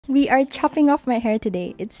We are chopping off my hair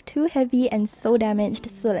today. It's too heavy and so damaged,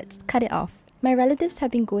 so let's cut it off. My relatives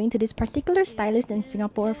have been going to this particular stylist in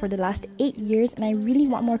Singapore for the last 8 years and I really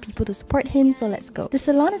want more people to support him, so let's go. The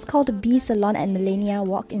salon is called B Salon at Millenia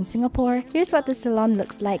Walk in Singapore. Here's what the salon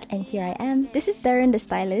looks like and here I am. This is Darren the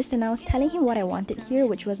stylist and I was telling him what I wanted here,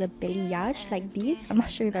 which was a balayage like these. I'm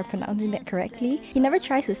not sure if I'm pronouncing that correctly. He never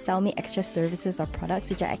tries to sell me extra services or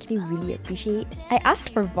products, which I actually really appreciate. I asked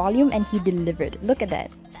for volume and he delivered. Look at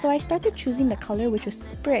that. So I started choosing the color, which was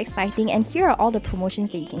super exciting, and here are all the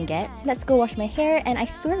promotions that you can get. Let's go wash my hair, and I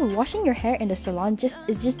swear washing your hair in the salon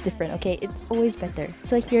is just different, okay? It's always better.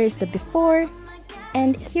 So here is the before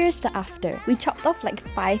and here's the after. We chopped off like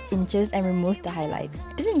 5 inches and removed the highlights.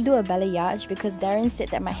 I didn't do a balayage because Darren said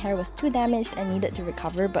that my hair was too damaged and needed to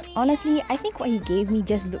recover, but honestly, I think what he gave me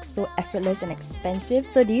just looks so effortless and expensive.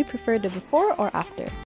 So do you prefer the before or after?